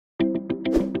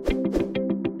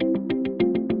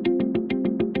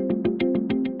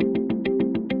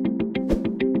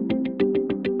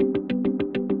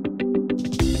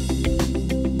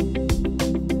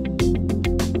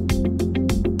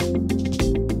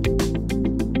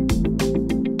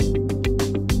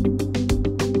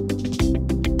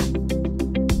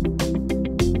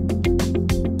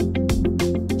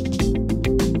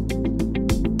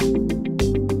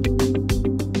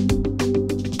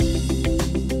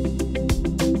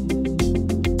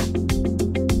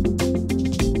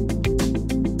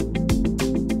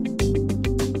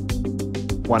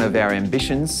One of our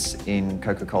ambitions in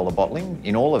Coca-Cola bottling,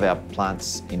 in all of our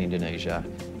plants in Indonesia,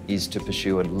 is to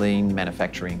pursue a lean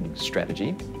manufacturing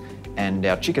strategy. And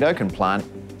our Cikedokan plant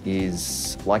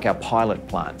is like our pilot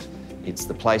plant. It's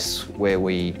the place where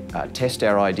we test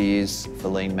our ideas for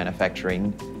lean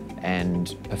manufacturing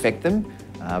and perfect them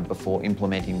before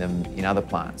implementing them in other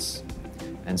plants.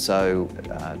 And so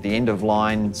the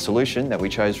end-of-line solution that we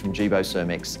chose from Gebo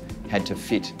Cermex had to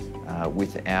fit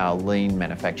with our lean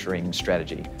manufacturing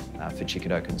strategy for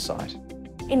Cikedokan site.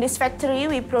 In this factory,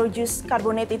 we produce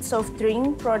carbonated soft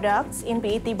drink products in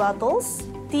PET bottles,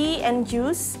 tea and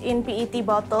juice in PET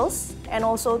bottles, and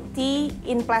also tea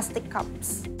in plastic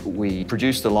cups. We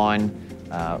produce the line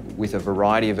with a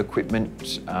variety of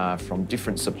equipment from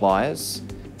different suppliers,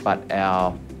 but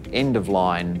our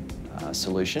end-of-line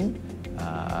solution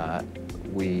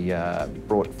we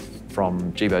brought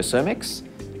from Gebo Cermex,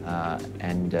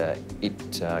 and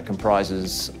it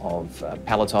comprises of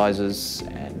palletizers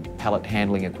and pallet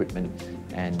handling equipment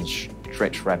and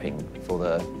stretch wrapping for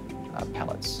the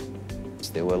pallets.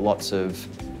 There were lots of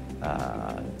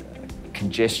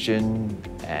congestion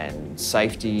and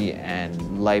safety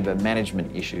and labour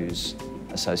management issues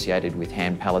associated with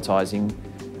hand palletizing.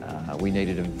 We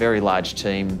needed a very large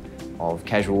team of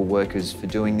casual workers for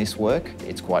doing this work.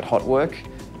 It's quite hot work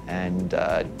and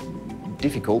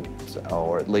difficult,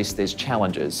 or at least there's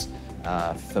challenges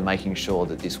for making sure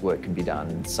that this work can be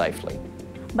done safely.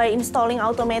 By installing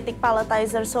automatic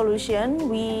palletizer solution,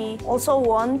 we also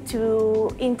want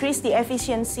to increase the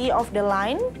efficiency of the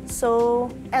line. So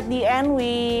at the end,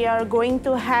 we are going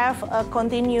to have a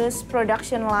continuous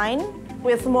production line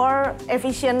with more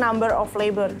efficient number of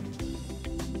labor.